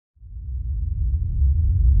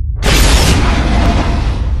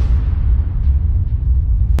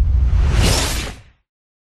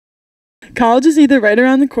College is either right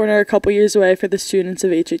around the corner or a couple years away for the students of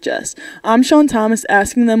HHS. I'm Sean Thomas,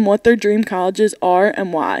 asking them what their dream colleges are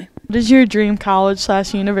and why. What is your dream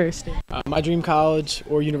college/university? My dream college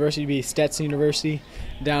or university would be Stetson University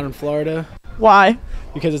down in Florida. Why?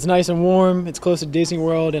 Because it's nice and warm, it's close to Disney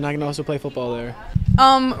World, and I can also play football there.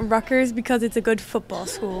 Rutgers, because it's a good football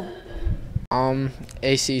school.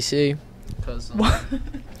 ACC, because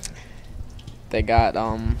they got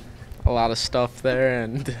a lot of stuff there,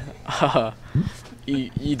 and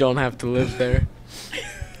you don't have to live there.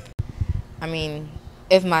 I mean,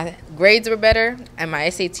 if my grades were better and my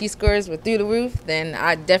SAT scores were through the roof, then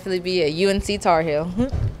I'd definitely be a UNC Tar Heel.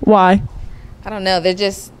 Why? I don't know.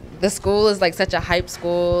 The school is like such a hype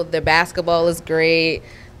school. Their basketball is great.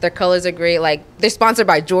 Their colors are great. Like, they're sponsored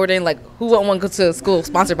by Jordan. Like, who wouldn't want to go to a school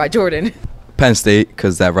sponsored by Jordan? Penn State,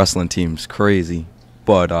 because that wrestling team's crazy.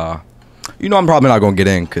 But, you know, I'm probably not going to get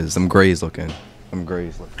in because I'm Grays looking.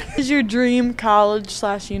 What is your dream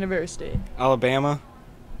college/university? Alabama.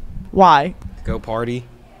 Why? Go Party.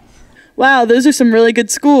 Wow, those are some really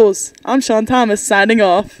good schools. I'm Sean Thomas, signing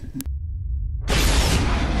off.